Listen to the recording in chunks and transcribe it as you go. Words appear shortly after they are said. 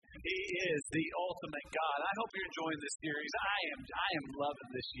is the ultimate God. I hope you're enjoying this series. I am loving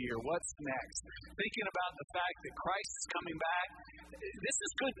this year. What's next? Thinking about the fact that Christ is coming back. This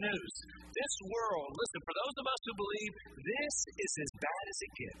is good news. This world, listen, for those of us who believe, this is as bad as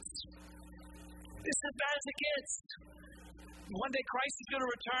it gets. This is as bad as it gets. One day Christ is going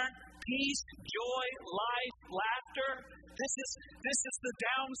to return. Peace, joy, life, laughter. This is the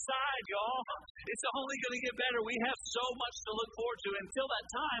downside, y'all. It's only going to get better. We have so much to look forward to. Until that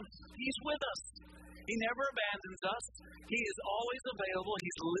time, He's with us. He never abandons us. He is always available.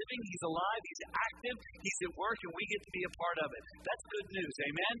 He's living. He's alive. He's active. He's at work, and we get to be a part of it. That's good news.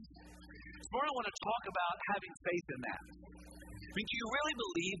 Amen? This morning I want to talk about having faith in that. I mean, do you really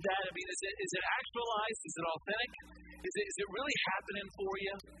believe that? I mean, is it actualized? Is it authentic? Is it really happening for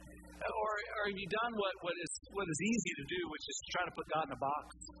you? Or have you done what is easy to do, which is try to put God in a box?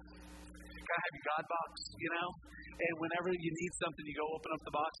 Gotta have your God box, you know? And whenever you need something, you go open up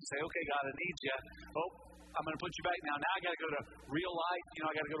the box and say, okay, God, I need you. Oh, I'm going to put you back now. Now I got to go to real life. You know,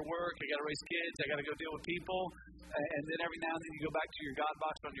 I got to go to work. I got to raise kids. I got to go deal with people. And then every now and then you go back to your God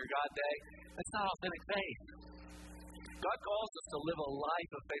box on your God day. That's not authentic faith. God calls us to live a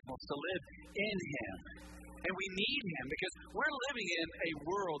life of faithfulness, to live in Him. And we need Him because we're living in a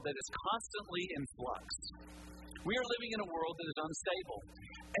world that is constantly in flux. We are living in a world that is unstable.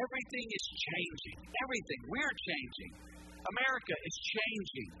 Everything is changing. Everything. We're changing. America is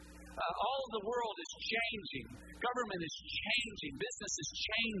changing. All of the world is changing. Government is changing. Business is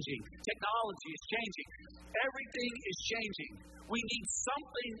changing. Technology is changing. Everything is changing. We need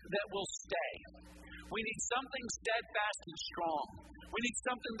something that will stay. We need something steadfast and strong. We need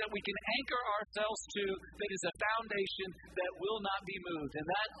something that we can anchor ourselves to that is a foundation that will not be moved. And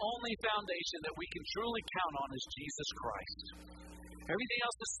that only foundation that we can truly count on is Jesus Christ. Everything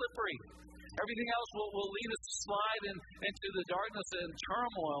else is slippery. Everything else will lead us to slide into the darkness and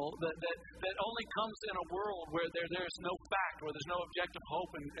turmoil that only comes in a world where there's no fact, where there's no objective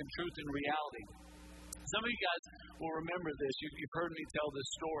hope and truth and reality. Some of you guys will remember this. You've heard me tell this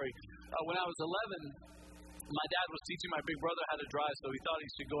story. When I was 11, my dad was teaching my big brother how to drive, so he thought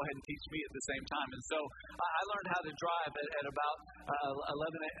he should go ahead and teach me at the same time. And so I learned how to drive at about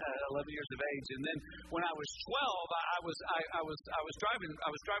 11 years of age. And then when I was 12, I was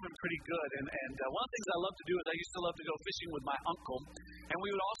driving pretty good. And one of the things I love to do is I used to love to go fishing with my uncle. And we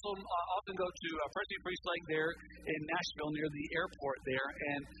would also often go to Percy Priest Lake there in Nashville near the airport there.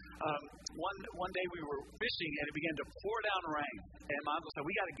 And one day we were fishing and it began to pour down rain. And my uncle said,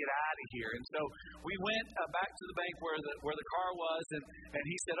 we got to get out of here. And so we went back to the bank where the car was, and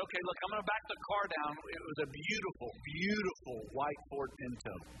he said, okay, look, I'm going to back the car down. It was a beautiful, beautiful white Ford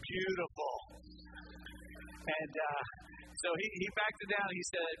Pinto. Beautiful. And so he backed it down. He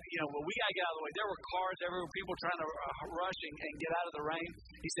said, well, we got to get out of the way. There were cars everywhere, people trying to rush and get out of the rain.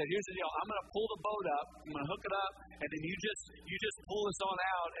 He said, here's the deal. I'm going to pull the boat up. I'm going to hook it up, and then you just pull us on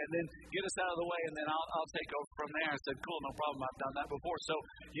out, and then get us out of the way, and then I'll take over from there. I said, cool, no problem. I've done that before. So,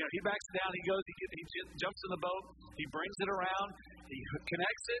 he backs it down. He goes. He jumps in the boat. He brings it around. He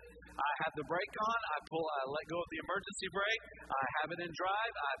connects it. I have the brake on. I let go of the emergency brake. I have it in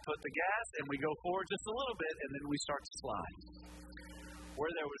drive. I put the gas, and we go forward just a little bit, and then we start to slide. Where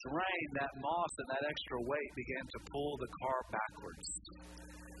there was rain, that moss and that extra weight began to pull the car backwards.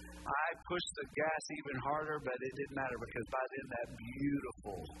 I pushed the gas even harder, but it didn't matter because by then that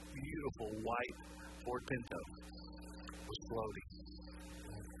beautiful, beautiful white Ford Pinto was floating.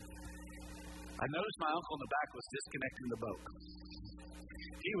 I noticed my uncle in the back was disconnecting the boat.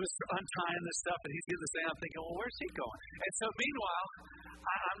 He was untying this stuff, and he's getting this thing. I'm thinking, well, where's he going? And so meanwhile,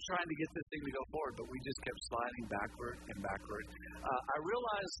 I'm trying to get this thing to go forward, but we just kept sliding backward and backward. I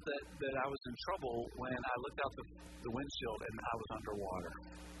realized that I was in trouble when I looked out the windshield and I was underwater.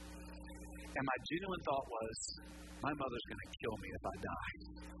 And my genuine thought was, my mother's going to kill me if I die.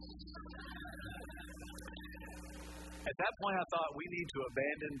 At that point, I thought, we need to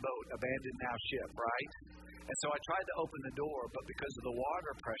abandon boat, abandon now ship, right? And so I tried to open the door, but because of the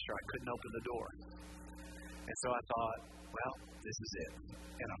water pressure, I couldn't open the door. And so I thought, well, this is it.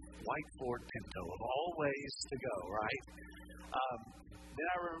 And a white Ford Pinto of all ways to go, right? Then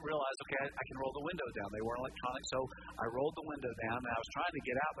I realized, okay, I can roll the window down. They weren't electronic, so I rolled the window down, and I was trying to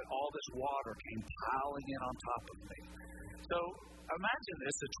get out, but all this water came piling in on top of me. So imagine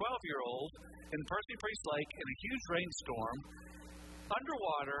this, a 12-year-old in Percy Priest Lake in a huge rainstorm,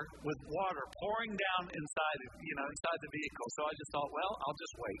 underwater with water pouring down inside the vehicle. So I just thought, well, I'll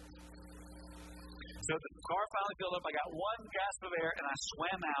just wait. So the car finally filled up. I got one gasp of air, and I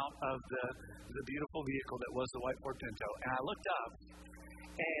swam out of the beautiful vehicle that was the white Ford Pinto. And I looked up,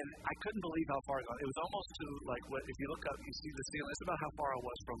 And I couldn't believe how far I got. It was almost to like what if you look up, you see the ceiling. It's about how far I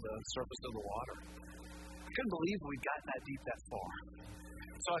was from the surface of the water. I couldn't believe we'd gotten that deep that far.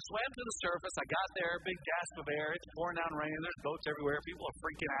 So I swam to the surface. I got there, big gasp of air. It's pouring down rain. There's boats everywhere. People are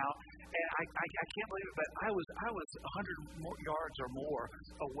freaking out. And I can't believe it, but I was 100 more yards or more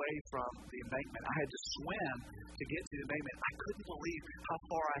away from the embankment. I had to swim to get to the embankment. I couldn't believe how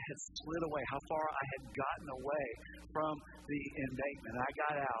far I had slid away, how far I had gotten away from the embankment. I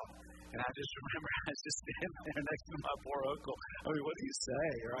got out, and I just remember I was just standing there next to my poor uncle. I mean, what do you say,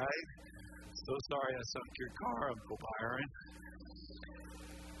 right? So sorry I sunk your car, Uncle Byron.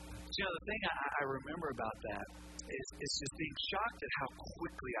 You know, the thing I remember about that is just being shocked at how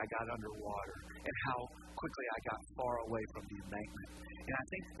quickly I got underwater and how quickly I got far away from the embankment. And I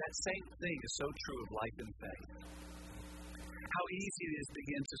think that same thing is so true of life and faith. How easy it is to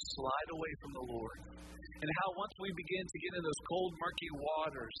begin to slide away from the Lord. And how once we begin to get in those cold, murky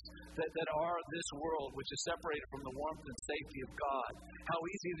waters that are this world, which is separated from the warmth and safety of God, how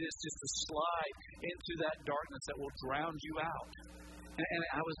easy it is just to slide into that darkness that will drown you out. And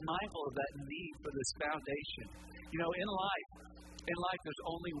I was mindful of that need for this foundation. You know, in life, there's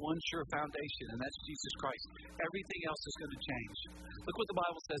only one sure foundation, and that's Jesus Christ. Everything else is going to change. Look what the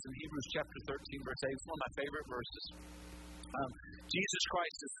Bible says in Hebrews chapter 13, verse 8. It's one of my favorite verses. Jesus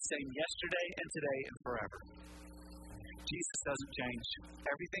Christ is the same yesterday and today and forever. Jesus doesn't change.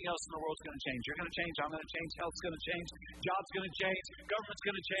 Everything else in the world is going to change. You're going to change. I'm going to change. Health's going to change. Job's going to change. Government's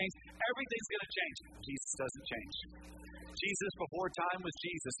going to change. Everything's going to change. Jesus doesn't change. Jesus, before time was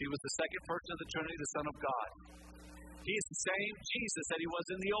Jesus. He was the second person of the Trinity, the Son of God. He is the same Jesus that he was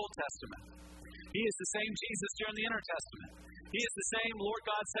in the Old Testament. He is the same Jesus during the Intertestament. He is the same Lord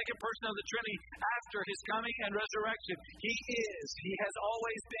God, second person of the Trinity after his coming and resurrection. He has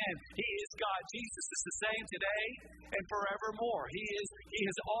always been. He is God. Jesus is the same today and forevermore. He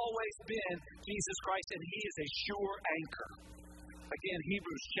has always been Jesus Christ, and he is a sure anchor. Again,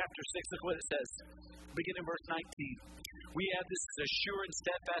 Hebrews chapter 6, look what it says. Beginning verse 19. We have this as a sure and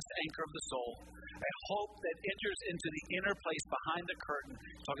steadfast anchor of the soul, a hope that enters into the inner place behind the curtain,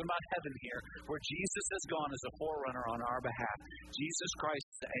 talking about heaven here, where Jesus has gone as a forerunner on our behalf. Jesus Christ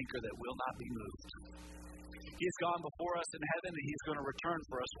is the anchor that will not be moved. He has gone before us in heaven, and he's going to return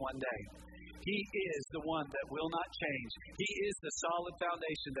for us one day. He is the one that will not change. He is the solid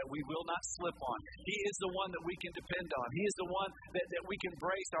foundation that we will not slip on. He is the one that we can depend on. He is the one that we can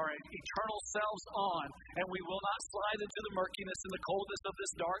brace our eternal selves on, and we will not slide into the murkiness and the coldness of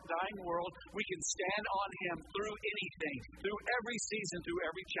this dark, dying world. We can stand on him through anything, through every season, through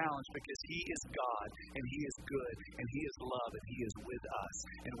every challenge, because he is God, and he is good, and he is love, and he is with us,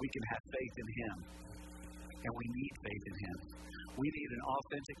 and we can have faith in him. And we need faith in him. We need an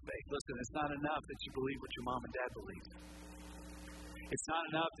authentic faith. Listen, it's not enough that you believe what your mom and dad believe. It's not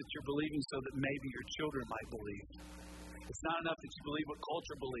enough that you're believing so that maybe your children might believe. It's not enough that you believe what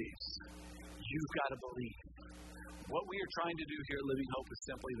culture believes. You've got to believe. What we are trying to do here at Living Hope is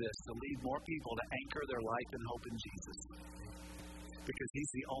simply this, to lead more people to anchor their life and hope in Jesus. Because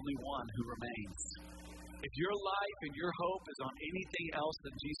he's the only one who remains. If your life and your hope is on anything else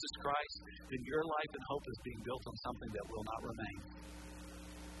than Jesus Christ, then your life and hope is being built on something that will not remain.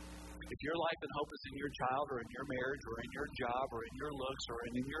 If your life and hope is in your child or in your marriage or in your job or in your looks or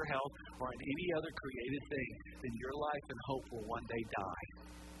in your health or in any other created thing, then your life and hope will one day die.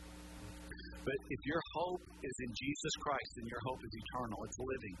 But if your hope is in Jesus Christ, then your hope is eternal. It's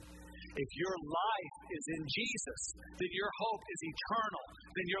living. If your life is in Jesus, then your hope is eternal.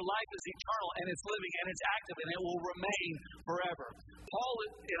 Then your life is eternal, and it's living, and it's active, and it will remain forever. Paul,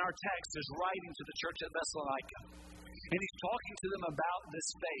 in our text, is writing to the church at Thessalonica. And he's talking to them about this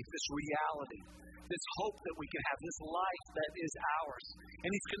faith, this reality, this hope that we can have, this life that is ours. And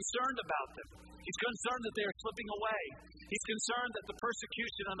he's concerned about them. He's concerned that they are slipping away. He's concerned that the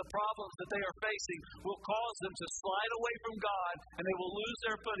persecution and the problems that they are facing will cause them to slide away from God, and they will lose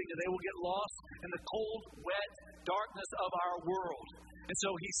their footing, and they will get lost in the cold, wet darkness of our world. And so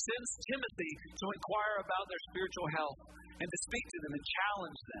he sends Timothy to inquire about their spiritual health and to speak to them and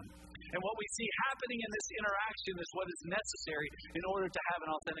challenge them. And what we see happening in this interaction is what is necessary in order to have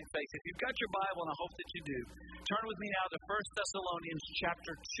an authentic faith. If you've got your Bible, and I hope that you do, turn with me now to 1 Thessalonians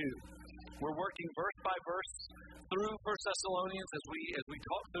chapter 2. We're working verse by verse through 1 Thessalonians as we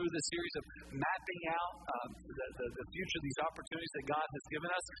talk through this series of mapping out the future, these opportunities that God has given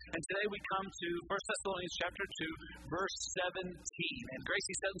us. And today we come to 1 Thessalonians chapter 2, verse 17. And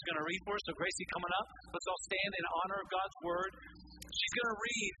Gracie Sutton's going to read for us. So Gracie, coming up, let's all stand in honor of God's word. She's going to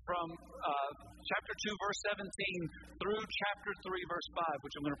read from chapter 2, verse 17 through chapter 3, verse 5,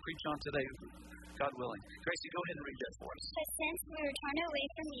 which I'm going to preach on today, God willing. Gracie, go ahead and read that for us. But since we were turned away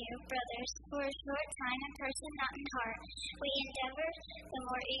from you, brothers, for a short time in person, not in heart, we endeavored the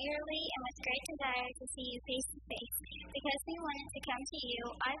more eagerly and with great desire to see you face to face. Because we wanted to come to you,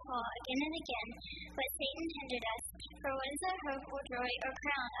 I fought again and again, but Satan hindered us. For what is our hope or joy or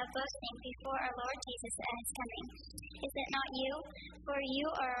crown of boasting before our Lord Jesus at his coming? Is it not you? For you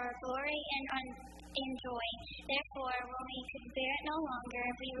are our glory and joy. Therefore, when we could bear it no longer,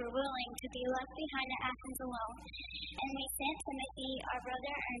 we were willing to be left behind at Athens alone. And we sent Timothy, our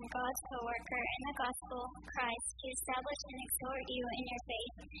brother and God's co-worker in the gospel of Christ, to establish and exhort you in your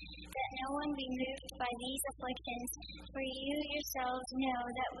faith, that no one be moved by these afflictions, for you yourselves know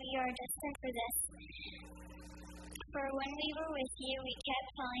that we are destined for this. For when we were with you, we kept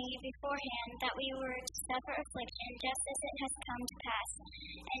telling you beforehand that we were to suffer affliction, just as it has come to pass.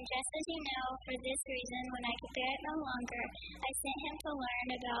 And just as you know, for this reason, when I could bear it no longer, I sent him to learn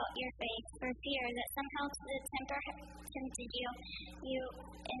about your faith, for fear that somehow the temper tempted you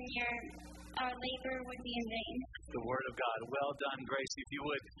and our labor would be in vain. The Word of God. Well done, Grace. If you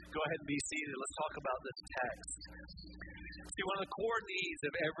would, go ahead and be seated. Let's talk about this text. See, one of the core needs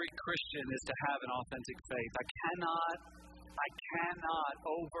of every Christian is to have an authentic faith. I cannot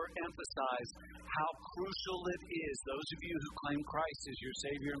overemphasize how crucial it is, those of you who claim Christ as your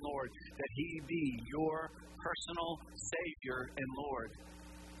Savior and Lord, that He be your personal Savior and Lord.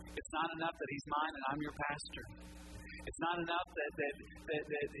 It's not enough that He's mine and I'm your pastor. It's not enough that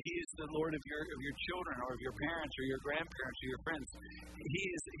He is the Lord of your children or of your parents or your grandparents or your friends. He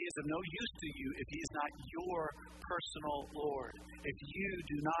is of no use to you if He is not your personal Lord. If you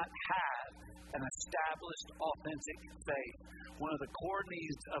do not have an established, authentic faith. One of the core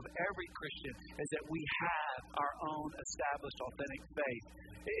needs of every Christian is that we have our own established, authentic faith.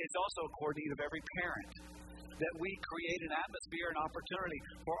 It's also a core need of every parent, that we create an atmosphere and opportunity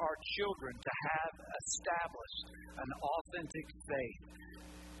for our children to have established an authentic faith.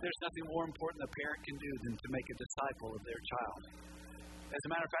 There's nothing more important a parent can do than to make a disciple of their child. As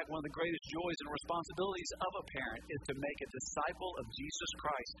a matter of fact, one of the greatest joys and responsibilities of a parent is to make a disciple of Jesus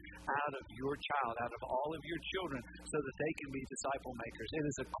Christ out of your child, out of all of your children, so that they can be disciple makers. It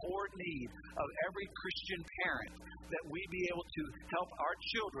is a core need of every Christian parent that we be able to help our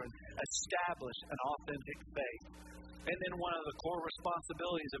children establish an authentic faith. And then one of the core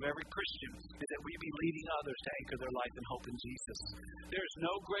responsibilities of every Christian is that we be leading others to anchor their life and hope in Jesus. There's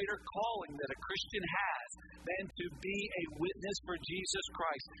no greater calling that a Christian has than to be a witness for Jesus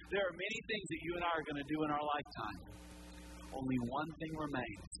Christ. There are many things that you and I are going to do in our lifetime. Only one thing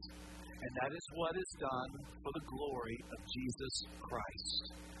remains, and that is what is done for the glory of Jesus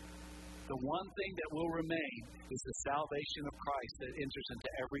Christ. The one thing that will remain is the salvation of Christ that enters into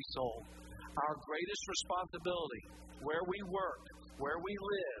every soul. Our greatest responsibility, where we work, where we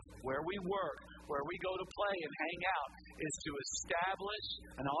live, where we work, where we go to play and hang out, is to establish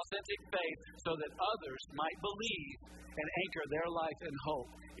an authentic faith so that others might believe and anchor their life and hope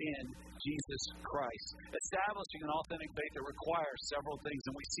in Jesus Christ. Establishing an authentic faith that requires several things,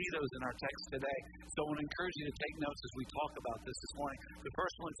 and we see those in our text today. So I want to encourage you to take notes as we talk about this morning. The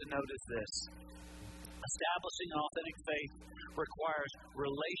first one to note is this. Establishing an authentic faith requires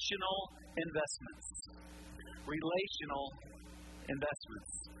relational investments. Relational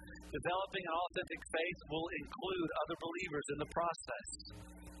investments. Developing an authentic faith will include other believers in the process.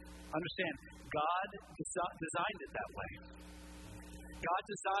 Understand, God designed it that way. God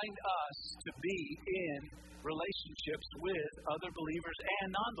designed us to be in relationships with other believers and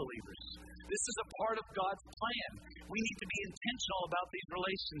non-believers. This is a part of God's plan. We need to be intentional about these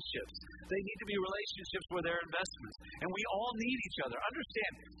relationships. They need to be relationships where there are investments. And we all need each other.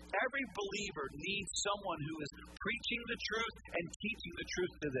 Understand, every believer needs someone who is preaching the truth and teaching the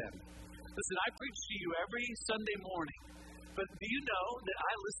truth to them. Listen, I preach to you every Sunday morning. But do you know that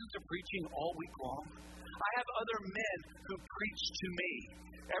I listen to preaching all week long? I have other men who preach to me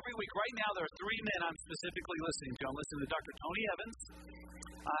every week. Right now, there are 3 men I'm specifically listening to. I'm listening to Dr. Tony Evans.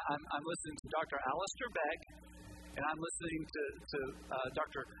 I'm listening to Dr. Alistair Begg. And I'm listening to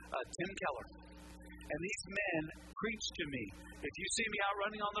Dr. Tim Keller. And these men preach to me. If you see me out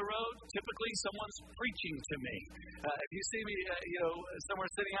running on the road, typically someone's preaching to me. If you see me,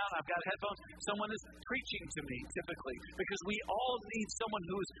 somewhere sitting out and I've got headphones, someone is preaching to me, typically. Because we all need someone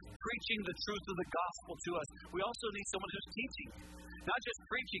who is preaching the truth of the gospel to us. We also need someone who's teaching. not just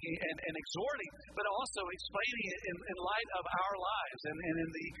preaching and exhorting, but also explaining it in light of our lives and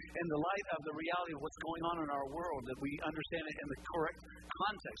in the light of the reality of what's going on in our world, that we understand it in the correct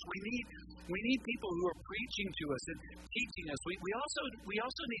context. We need people who are preaching to us and teaching us. We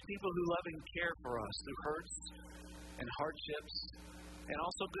also need people who love and care for us through hurts and hardships and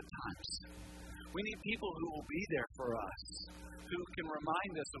also good times. We need people who will be there for us, who can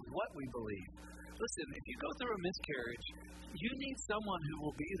remind us of what we believe. Listen, if you go through a miscarriage, you need someone who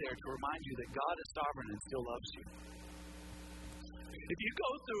will be there to remind you that God is sovereign and still loves you. If you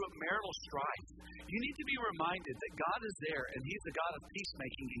go through a marital strife, you need to be reminded that God is there and He's the God of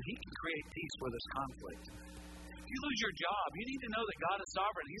peacemaking and He can create peace where there's conflict. If you lose your job, you need to know that God is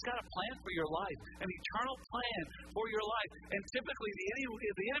sovereign. He's got a plan for your life, an eternal plan for your life. And typically the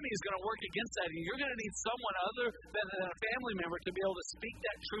enemy is going to work against that, and you're going to need someone other than a family member to be able to speak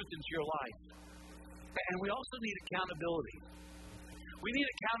that truth into your life. And we also need accountability. We need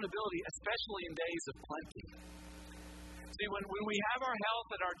accountability, especially in days of plenty. See, when we have our health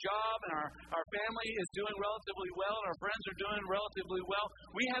and our job and our family is doing relatively well and our friends are doing relatively well,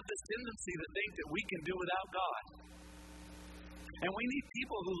 we have this tendency to think that we can do without God. And we need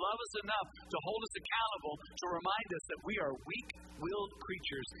people who love us enough to hold us accountable, to remind us that we are weak-willed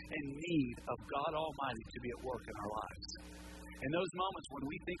creatures in need of God Almighty to be at work in our lives. In those moments when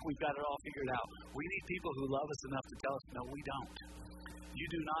we think we've got it all figured out, we need people who love us enough to tell us, no, we don't. You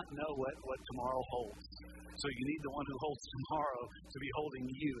do not know what tomorrow holds. So you need the one who holds tomorrow to be holding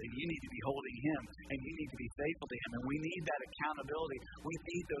you, and you need to be holding Him, and you need to be faithful to Him. And we need that accountability. We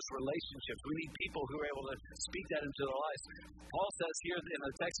need those relationships. We need people who are able to speak that into their lives. Paul says here in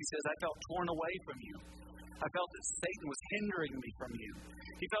the text, he says, I felt torn away from you. I felt that Satan was hindering me from you.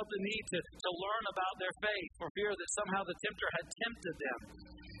 He felt the need to learn about their faith for fear that somehow the tempter had tempted them.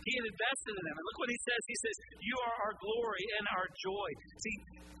 He had invested in them. And look what he says. He says, you are our glory and our joy. See,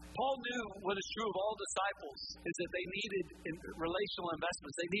 Paul knew what is true of all disciples is that they needed relational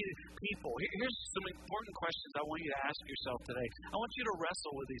investments. They needed people. Here's some important questions I want you to ask yourself today. I want you to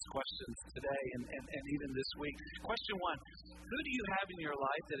wrestle with these questions today and even this week. Question one, who do you have in your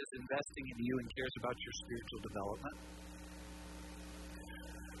life that is investing in you and cares about your spiritual development?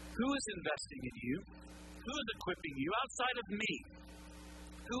 Who is investing in you? Who is equipping you outside of me?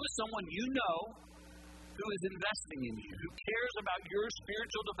 Who is someone you know who is investing in you, who cares about your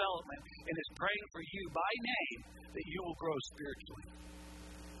spiritual development and is praying for you by name that you will grow spiritually?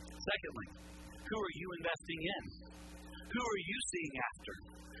 Secondly, who are you investing in? Who are you seeing after?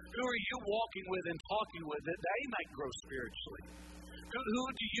 Who are you walking with and talking with that they might grow spiritually? Who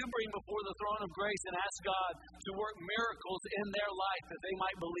do you bring before the throne of grace and ask God to work miracles in their life that they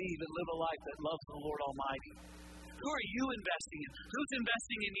might believe and live a life that loves the Lord Almighty? Who are you investing in? Who's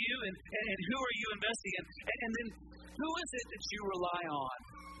investing in you and who are you investing in? And then who is it that you rely on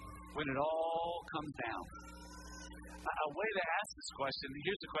when it all comes down? A way to ask this question,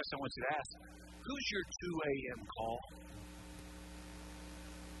 here's the question I want you to ask. Who's your 2 a.m. call?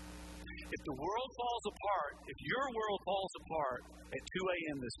 If the world falls apart, if your world falls apart at 2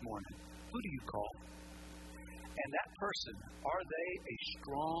 a.m. this morning, who do you call? And that person, are they a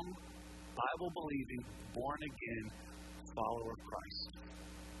strong, Bible-believing, born-again follower of Christ?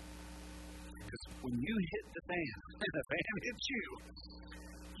 Because when you hit the fan, and the fan hits you,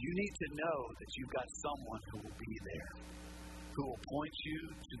 you need to know that you've got someone who will be there, who will point you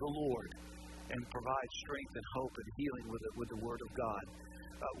to the Lord and provide strength and hope and healing with the Word of God.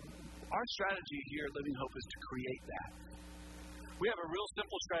 Our strategy here at Living Hope is to create that. We have a real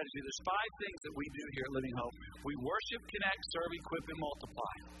simple strategy. There's 5 things that we do here at Living Hope. We worship, connect, serve, equip, and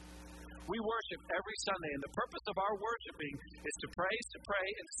multiply. We worship every Sunday, and the purpose of our worshiping is to praise, to pray,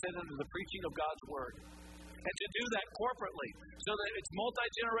 and to sit under the preaching of God's Word. And to do that corporately, so that it's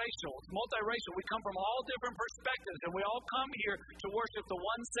multi-generational, it's multiracial. We come from all different perspectives, and we all come here to worship the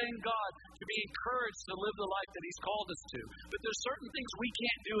one same God, to be encouraged to live the life that He's called us to. But there's certain things we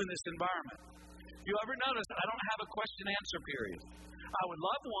can't do in this environment. You ever notice I don't have a question-answer period? I would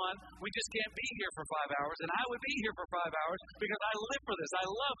love one. We just can't be here for 5 hours, and I would be here for 5 hours because I live for this. I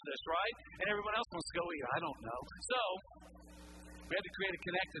love this, right? And everyone else wants to go eat. I don't know. So we had to create a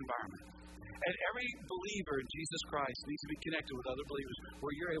connect environment. And every believer in Jesus Christ needs to be connected with other believers where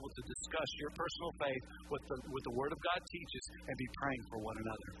you're able to discuss your personal faith, what the Word of God teaches, and be praying for one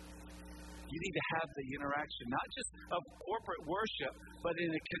another. You need to have the interaction, not just of corporate worship, but in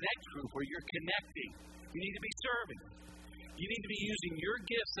a connect group where you're connecting. You need to be serving. You need to be using your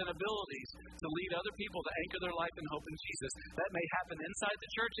gifts and abilities to lead other people to anchor their life and hope in Jesus. That may happen inside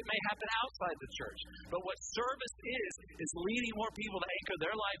the church. It may happen outside the church. But what service is leading more people to anchor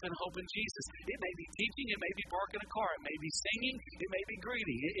their life and hope in Jesus. It may be teaching. It may be parking a car. It may be singing. It may be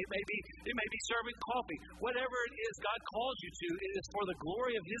greeting. It may be serving coffee. Whatever it is God calls you to, it is for the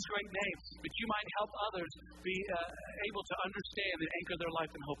glory of His great name, that you might help others be able to understand and anchor their life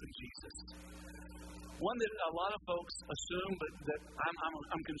and hope in Jesus. One that a lot of folks assume, but that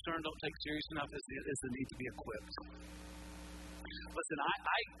I'm concerned don't take serious enough, is the need to be equipped. Listen,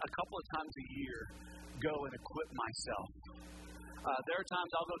 I a couple of times a year go and equip myself. There are times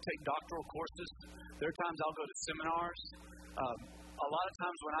I'll go take doctoral courses. There are times I'll go to seminars. A lot of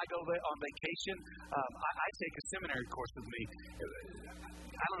times when I go on vacation, I take a seminary course with me.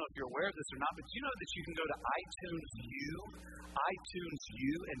 I don't know if you're aware of this or not, but you know that you can go to iTunes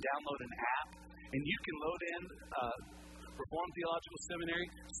U, and download an app, and you can load in Reformed Theological Seminary,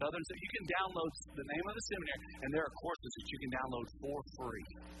 Southern. So you can download the name of the seminary, and there are courses that you can download for free.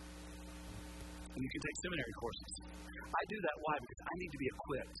 And you can take seminary courses. I do that. Why? Because I need to be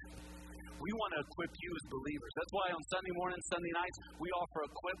equipped. We want to equip you as believers. That's why on Sunday mornings, Sunday nights, we offer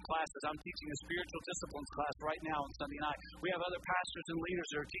equip classes. I'm teaching a spiritual disciplines class right now on Sunday night. We have other pastors and leaders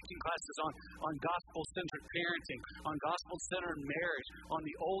that are teaching classes on gospel-centered parenting, on gospel-centered marriage, on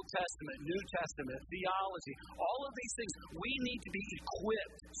the Old Testament, New Testament, theology. All of these things, we need to be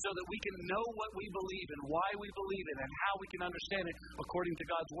equipped so that we can know what we believe and why we believe it and how we can understand it according to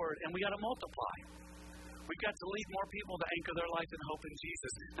God's Word. And we got to multiply. We've got to lead more people to anchor their life and hope in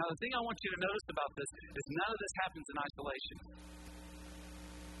Jesus. Now, the thing I want you to notice about this is none of this happens in isolation.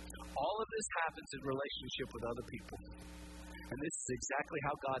 All of this happens in relationship with other people. And this is exactly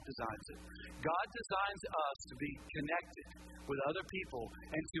how God designs it. God designs us to be connected with other people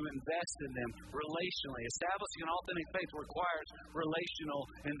and to invest in them relationally. Establishing an authentic faith requires relational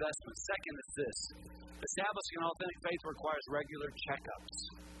investment. Second is this. Establishing an authentic faith requires regular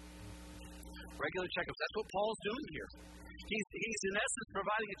checkups. Regular checkups. That's what Paul's doing here. He's in essence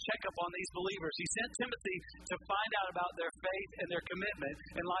providing a checkup on these believers. He sent Timothy to find out about their faith and their commitment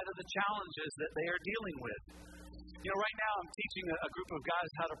in light of the challenges that they are dealing with. You know, right now I'm teaching a group of guys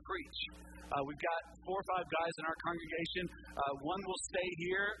how to preach. We've got 4 or 5 guys in our congregation. One will stay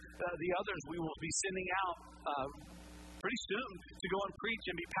here. The others we will be sending out pretty soon to go and preach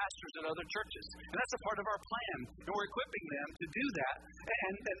and be pastors at other churches. And that's a part of our plan. And we're equipping them to do that.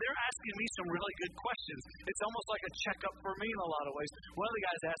 And they're asking me some really good questions. It's almost like a checkup for me in a lot of ways. One of the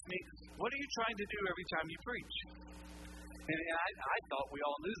guys asked me, what are you trying to do every time you preach? And I thought we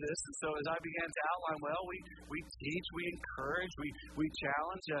all knew this. And so as I began to outline, well, we teach, we encourage, we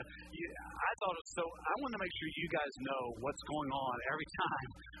challenge. I thought, so I want to make sure you guys know what's going on every time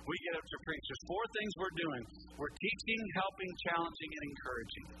we get up to preach. There's 4 things we're doing. We're teaching, helping, challenging, and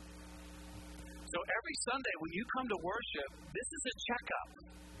encouraging. So every Sunday when you come to worship, this is a checkup.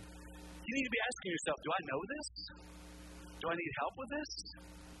 You need to be asking yourself, do I know this? Do I need help with this?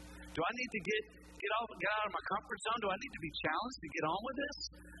 Do I need to get out of my comfort zone? Do I need to be challenged to get on with this?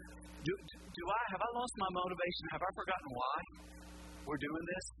 Have I lost my motivation? Have I forgotten why we're doing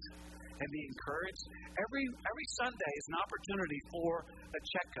this? And be encouraged. Every Sunday is an opportunity for a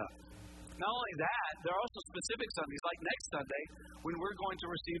checkup. Not only that, there are also specific Sundays, like next Sunday, when we're going to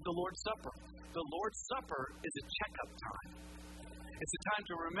receive the Lord's Supper. The Lord's Supper is a checkup time. It's a time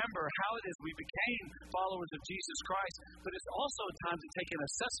to remember how it is we became followers of Jesus Christ, but it's also a time to take an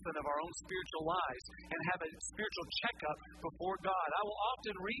assessment of our own spiritual lives and have a spiritual checkup before God. I will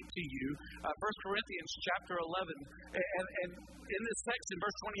often read to you 1 Corinthians chapter 11, and in this text in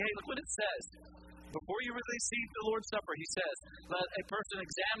verse 28, look what it says. Before you receive the Lord's Supper, he says, let a person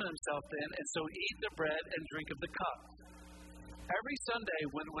examine himself then, and so eat the bread and drink of the cup. Every Sunday,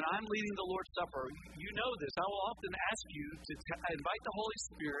 when I'm leading the Lord's Supper, you know this, I will often ask you to invite the Holy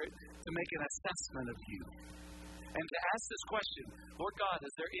Spirit to make an assessment of you. And to ask this question, Lord God,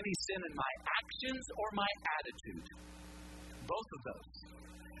 is there any sin in my actions or my attitude? Both of those.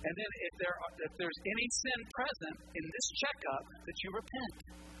 And then if there's any sin present in this checkup, that you repent.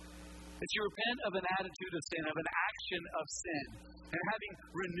 That you repent of an attitude of sin, of an action of sin. And having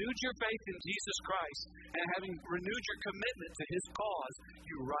renewed your faith in Jesus Christ, and having renewed your commitment to His cause,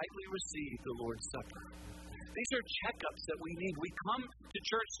 you rightly receive the Lord's Supper. These are checkups that we need. We come to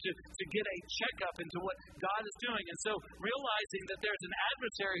church to get a checkup into what God is doing. And so realizing that there's an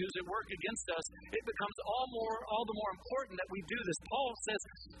adversary who's at work against us, it becomes all the more important that we do this. Paul says,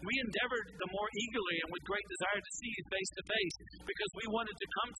 we endeavored the more eagerly and with great desire to see you face to face because we wanted to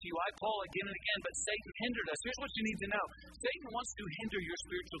come to you. I, Paul, again and again, but Satan hindered us. Here's what you need to know. Satan wants to hinder your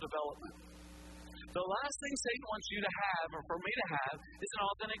spiritual development. The last thing Satan wants you to have, or for me to have, is an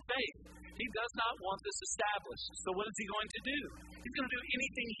authentic faith. He does not want this established. So what is he going to do? He's going to do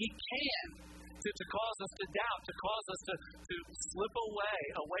anything he can to cause us to doubt, to cause us to slip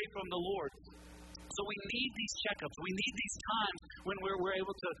away from the Lord. So we need these checkups. We need these times when we're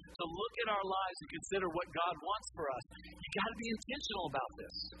able to look at our lives and consider what God wants for us. You've got to be intentional about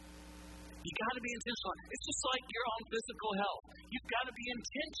this. You've got to be intentional. It's just like your own physical health. You've got to be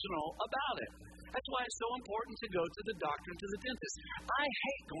intentional about it. That's why it's so important to go to the doctor and to the dentist. I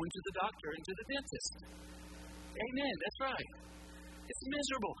hate going to the doctor and to the dentist. Amen. That's right. It's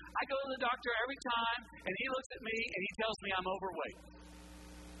miserable. I go to the doctor every time, and he looks at me, and he tells me I'm overweight.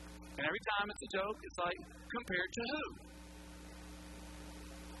 And every time it's a joke, it's like, compared to who?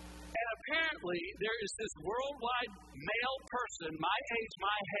 And apparently, there is this worldwide male person, my age,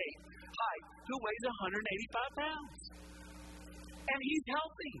 my height, who weighs 185 pounds. And he's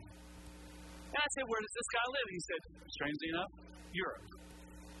healthy. And I said, where does this guy live? He said, strangely enough, Europe.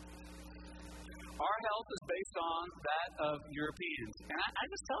 Our health is based on that of Europeans. And I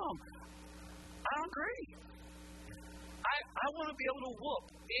just tell them, I don't agree. I want to be able to whoop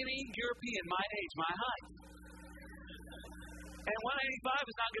any European my age, my height. And 185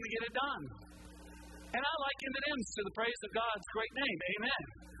 is not going to get it done. And I like M&M's to the praise of God's great name. Amen.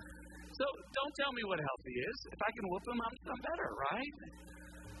 So don't tell me what healthy is. If I can whoop him, I'm better, right?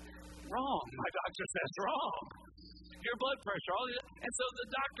 Wrong. My doctor says wrong. Your blood pressure, all this. And so the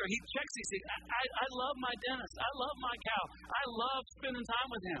doctor, he checks these things. I love my dentist. I love my cow. I love spending time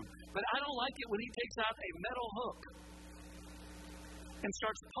with him. But I don't like it when he takes out a metal hook and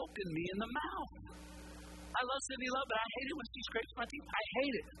starts poking me in the mouth. I love Cindy Love, but I hate it when she scrapes my teeth. I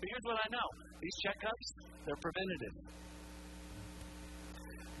hate it. But here's what I know. These checkups, they're preventative.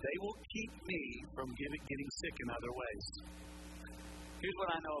 They will keep me from getting sick in other ways. Here's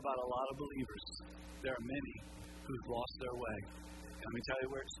what I know about a lot of believers. There are many who've lost their way. And let me tell you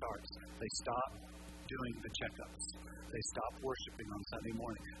where it starts. They stop doing the checkups. They stop worshiping on Sunday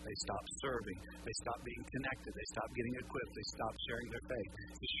morning. They stop serving. They stop being connected. They stop getting equipped. They stop sharing their faith.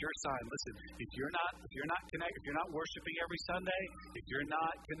 It's a sure sign. Listen, if you're not connected, if you're not worshiping every Sunday, if you're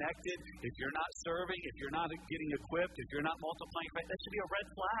not connected, if you're not serving, if you're not getting equipped, if you're not multiplying faith, that should be a red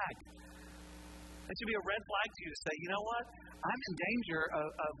flag. That should be a red flag to you to say, you know what? I'm in danger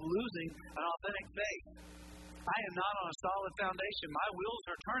of losing an authentic faith. I am not on a solid foundation. My wheels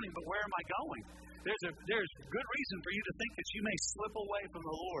are turning, but where am I going? There's good reason for you to think that you may slip away from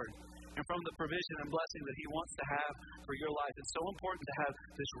the Lord and from the provision and blessing that He wants to have for your life. It's so important to have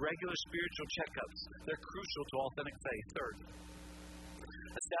this regular spiritual checkups. They're crucial to authentic faith. Third,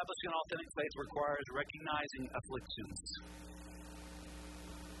 establishing an authentic faith requires recognizing afflictions.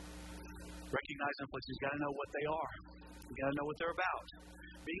 Recognizing afflictions, you've got to know what they are. You've got to know what they're about.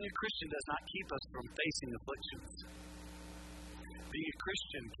 Being a Christian does not keep us from facing afflictions. Being a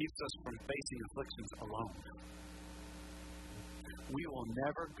Christian keeps us from facing afflictions alone. We will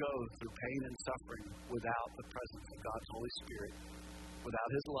never go through pain and suffering without the presence of God's Holy Spirit, without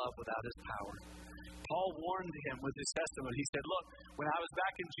His love, without His power. Paul warned him with his testimony. He said, look, when I was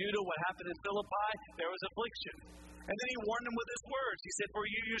back in Judah, what happened in Philippi, there was affliction. And then he warned them with his words. He said, for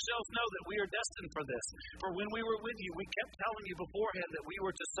you yourselves know that we are destined for this. For when we were with you, we kept telling you beforehand that we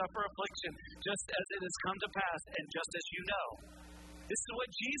were to suffer affliction, just as it has come to pass, and just as you know. This is what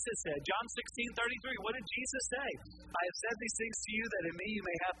Jesus said. John 16:33. What did Jesus say? I have said these things to you that in me you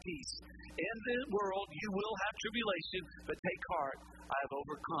may have peace. In the world you will have tribulation, but take heart. I have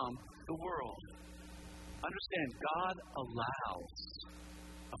overcome the world. Understand, God allows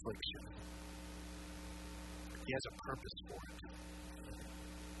affliction. He has a purpose for it.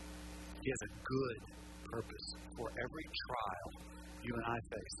 He has a good purpose for every trial you and I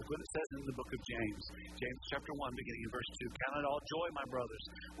face. Look what it says in the book of James. James chapter 1, beginning in verse 2. Count it all joy, my brothers,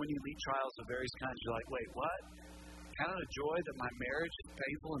 when you meet trials of various kinds. You're like, wait, what? Count it a joy that my marriage is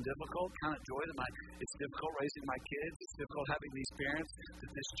painful and difficult. Count it joy that it's difficult raising my kids. It's difficult having these parents.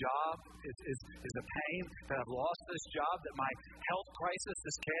 That this job is a pain. That I've lost this job. That my health crisis,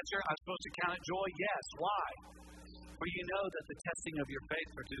 this cancer. I'm supposed to count it joy? Yes. Why? For you know that the testing of your faith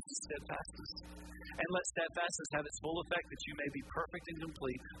produces steadfastness. And let steadfastness have its full effect, that you may be perfect and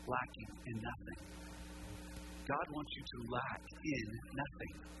complete, lacking in nothing. God wants you to lack in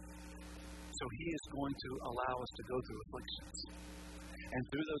nothing. So He is going to allow us to go through afflictions. And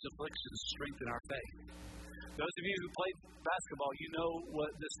through those afflictions, strengthen our faith. Those of you who played basketball, you know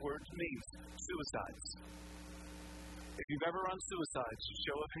what this word means. Suicides. If you've ever run suicides,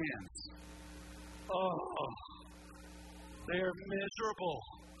 show of hands. Oh, they are miserable.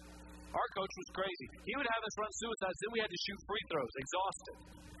 Our coach was crazy. He would have us run suicides, then we had to shoot free throws, exhausted.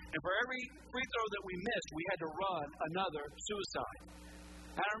 And for every free throw that we missed, we had to run another suicide.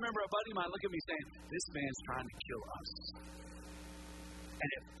 And I remember a buddy of mine look at me saying, this man's trying to kill us. And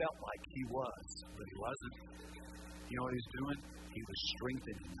it felt like he was, but he wasn't. You know what he was doing? He was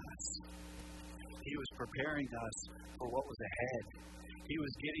strengthening us. He was preparing us for what was ahead. He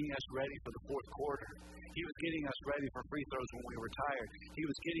was getting us ready for the fourth quarter. He was getting us ready for free throws when we were tired. He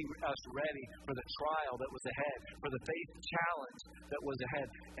was getting us ready for the trial that was ahead, for the faith challenge that was ahead.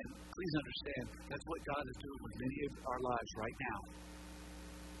 And please understand, that's what God is doing with many of our lives right now.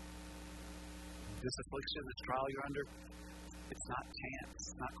 This affliction, this trial you're under, it's not chance,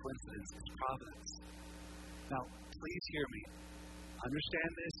 it's not coincidence, it's providence. Now, please hear me.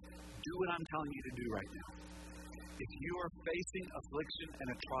 Understand this. Do what I'm telling you to do right now. If you are facing affliction and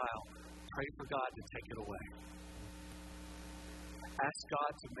a trial, pray for God to take it away. Ask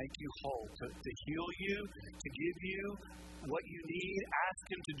God to make you whole, to heal you, to give you what you need. Ask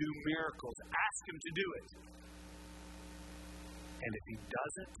Him to do miracles. Ask Him to do it. And if He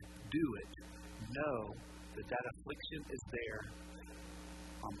doesn't do it, know that that affliction is there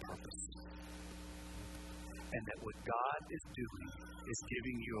on purpose. And that what God is doing is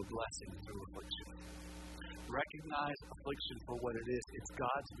giving you a blessing through affliction. Recognize affliction for what it is. It's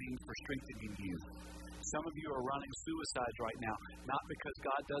God's means for strengthening you. Some of you are running suicides right now, not because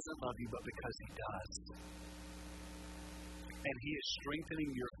God doesn't love you, but because He does. And He is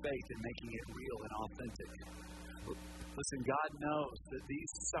strengthening your faith and making it real and authentic. Listen, God knows that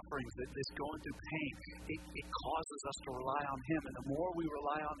these sufferings, that this going through pain, it causes us to rely on Him. And the more we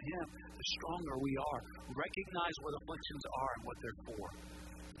rely on Him, the stronger we are. Recognize what afflictions are and what they're for.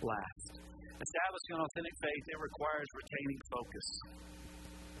 Last, establishing an authentic faith, it requires retaining focus.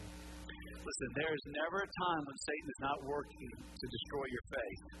 Listen, there is never a time when Satan is not working to destroy your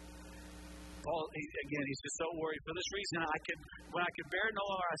faith. Paul, he's just so worried. For this reason, when I could bear no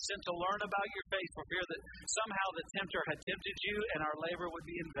longer, I sent to learn about your faith for fear that somehow the tempter had tempted you and our labor would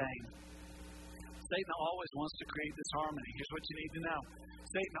be in vain. Satan always wants to create disharmony. Here's what you need to know.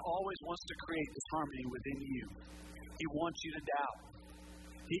 Satan always wants to create disharmony within you. He wants you to doubt.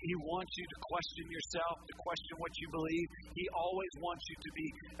 He wants you to question yourself, to question what you believe. He always wants you to be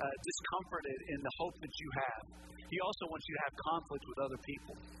discomforted in the hope that you have. He also wants you to have conflict with other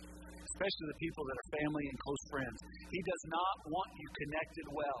people, especially the people that are family and close friends. He does not want you connected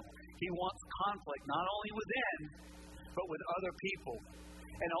well. He wants conflict not only within, but with other people.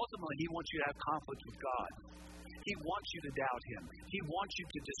 And ultimately, He wants you to have conflict with God. He wants you to doubt Him. He wants you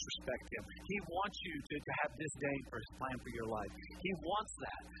to disrespect Him. He wants you to have disdain for His plan for your life. He wants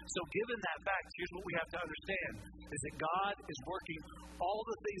that. So given that fact, here's what we have to understand, is that God is working all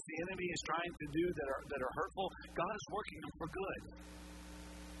the things the enemy is trying to do that are hurtful, God is working them for good.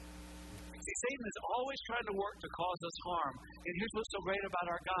 See, Satan is always trying to work to cause us harm. And here's what's so great about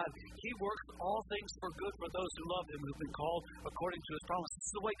our God. He works all things for good for those who love Him, who've been called according to His promise. This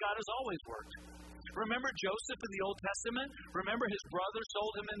is the way God has always worked. Remember Joseph in the Old Testament? Remember his brothers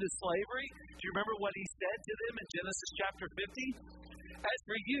sold him into slavery? Do you remember what he said to them in Genesis chapter 50? As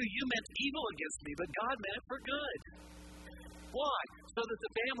for you, you meant evil against me, but God meant it for good. Why? So that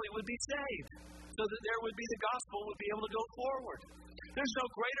the family would be saved. So that there would be the gospel would be able to go forward. There's no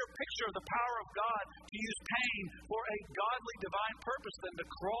greater picture of the power of God to use pain for a godly divine purpose than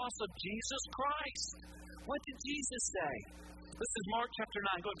the cross of Jesus Christ. What did Jesus say? This is Mark chapter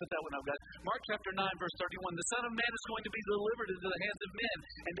 9. Go ahead and put that one up, guys. Mark chapter 9, verse 31. The Son of Man is going to be delivered into the hands of men,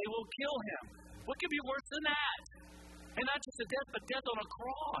 and they will kill Him. What could be worse than that? And not just a death, but death on a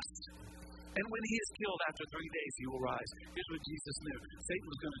cross. And when He is killed after 3 days, He will rise. Here's what Jesus knew. Satan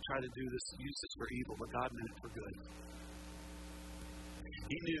was going to try to do this, use this for evil, but God meant it for good.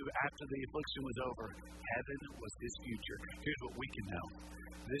 He knew after the affliction was over, heaven was His future. Here's what we can know.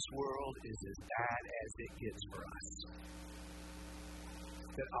 This world is as bad as it gets for us.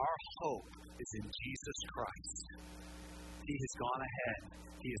 That our hope is in Jesus Christ. He has gone ahead.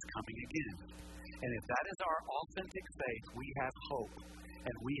 He is coming again. And if that is our authentic faith, we have hope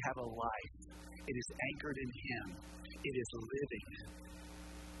and we have a life. It is anchored in Him. It is living.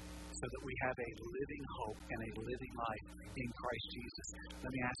 So that we have a living hope and a living life in Christ Jesus.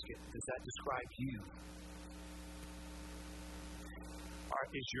 Let me ask you, does that describe you?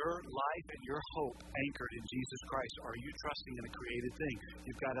 Is your life and your hope anchored in Jesus Christ? Or are you trusting in a created thing?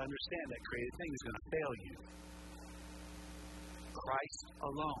 You've got to understand that created thing is going to fail you. Christ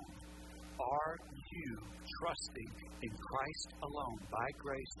alone. Are you trusting in Christ alone, by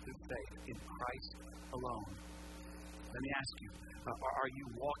grace through faith, in Christ alone? Let me ask you, are you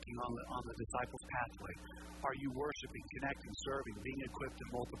walking on the disciples' pathway? Are you worshiping, connecting, serving, being equipped, and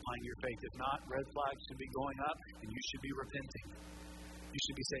multiplying your faith? If not, red flags should be going up, and you should be repenting. You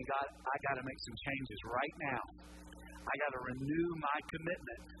should be saying, God, I got to make some changes right now. I got to renew my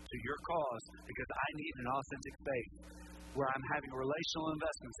commitment to your cause because I need an authentic faith where I'm having relational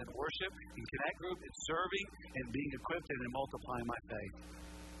investments in worship, in connect group, in serving, and being equipped and in multiplying my faith.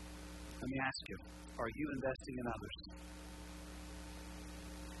 Let me ask you, are you investing in others?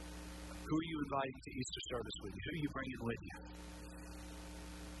 Who are you inviting to Easter service with you? Who are you bringing with you?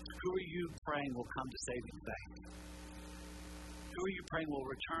 Who are you praying will come to saving faith? Who are you praying will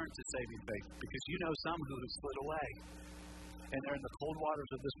return to saving faith? Because you know some who have slid away. And they're in the cold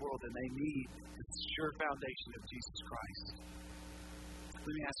waters of this world and they need the sure foundation of Jesus Christ.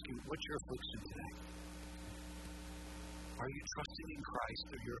 Let me ask you, what's your affliction today? Are you trusting in Christ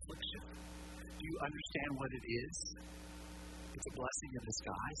through your affliction? Do you understand what it is? It's a blessing in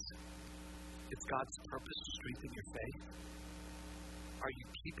disguise. It's God's purpose to strengthen your faith. Are you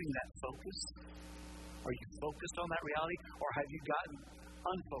keeping that focus? Are you focused on that reality? Or have you gotten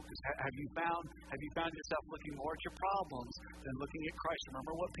unfocused? Have you found yourself looking more at your problems than looking at Christ?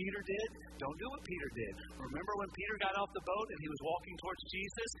 Remember what Peter did? Don't do what Peter did. Remember when Peter got off the boat and he was walking towards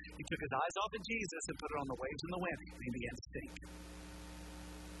Jesus? He took his eyes off of Jesus and put it on the waves and the wind, and he began to sink.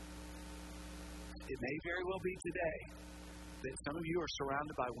 It may very well be today that some of you are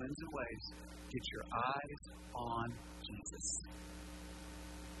surrounded by winds and waves. Get your eyes on Jesus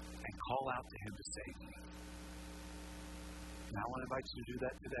and call out to him to save you. And I want to invite you to do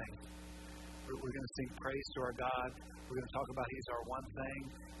that today. We're going to sing praise to our God. We're going to talk about he's our one thing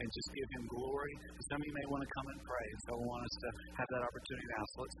and just give him glory. Some of you may want to come and pray. So I want us to have that opportunity now.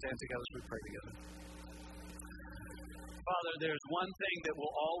 So let's stand together as we pray together. Father, there's one thing that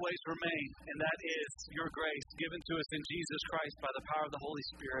will always remain, and that is your grace given to us in Jesus Christ by the power of the Holy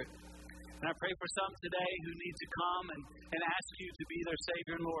Spirit. And I pray for some today who need to come and ask you to be their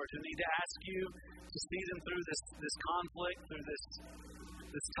Savior and Lord, who need to ask you to see them through this conflict, through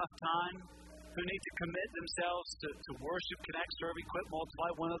this tough time, who need to commit themselves to worship, connect, serve, equip, multiply,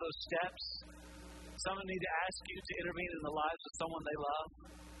 one of those steps. Some who need to ask you to intervene in the lives of someone they love.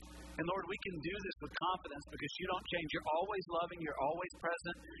 And Lord, we can do this with confidence because you don't change. You're always loving. You're always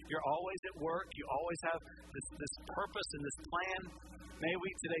present. You're always at work. You always have this purpose and this plan. May we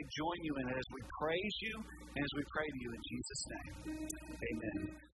today join you in it as we praise you and as we pray to you in Jesus' name. Amen.